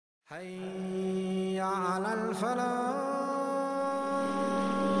حي على الفلاح.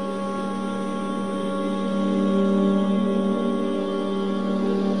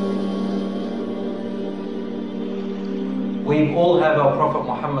 We all have our Prophet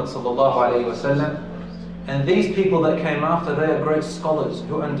Muhammad sallallahu alaihi wasallam, and these people that came after, they are great scholars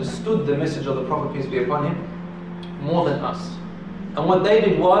who understood the message of the Prophet, peace be upon him, more than us. And what they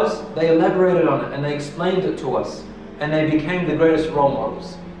did was, they elaborated on it and they explained it to us, and they became the greatest role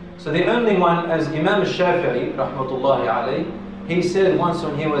models. So the only one, as Imam al-Shafi'i rahmatullahi alayhi, he said once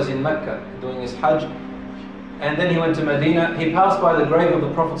when he was in Mecca doing his Hajj, and then he went to Medina, he passed by the grave of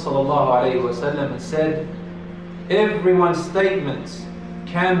the Prophet sallallahu alaihi wasallam and said, everyone's statements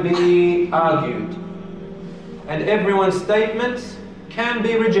can be argued, and everyone's statements can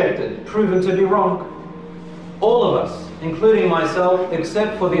be rejected, proven to be wrong. All of us, including myself,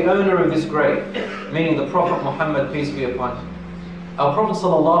 except for the owner of this grave, meaning the Prophet Muhammad, peace be upon him. Our Prophet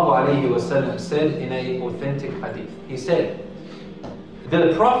ﷺ said in an authentic hadith, he said,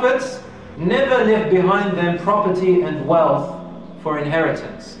 the prophets never left behind them property and wealth for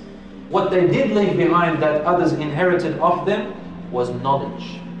inheritance. What they did leave behind that others inherited of them was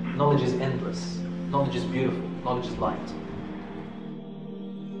knowledge. Knowledge is endless. Knowledge is beautiful. Knowledge is light.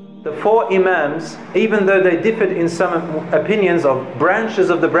 The four Imams, even though they differed in some opinions of branches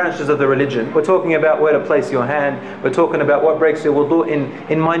of the religion, we're talking about where to place your hand, we're talking about what breaks your wudu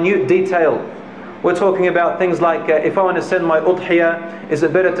in minute detail. We're talking about things like, if I want to send my udhiyah, is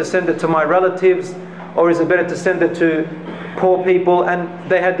it better to send it to my relatives, or is it better to send it to poor people? And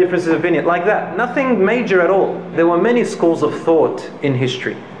they had differences of opinion, like that. Nothing major at all. There were many schools of thought in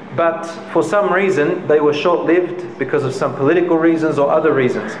history, but for some reason they were short-lived because of some political reasons or other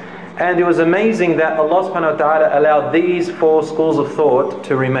reasons. And it was amazing that Allah subhanahu wa ta'ala allowed these four schools of thought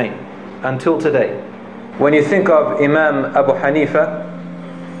to remain until today. When you think of Imam Abu Hanifa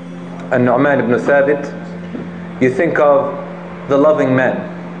and Nu'man ibn Thabit, you think of the loving man.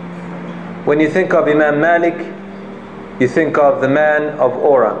 When you think of Imam Malik, you think of the man of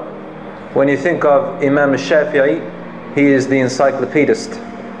aura. When you think of Imam al-Shafi'i, he is the encyclopedist.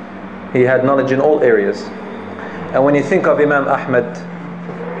 He had knowledge in all areas. And when you think of Imam Ahmad,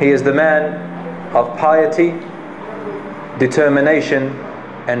 he is the man of piety, determination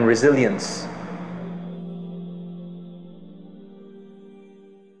and resilience.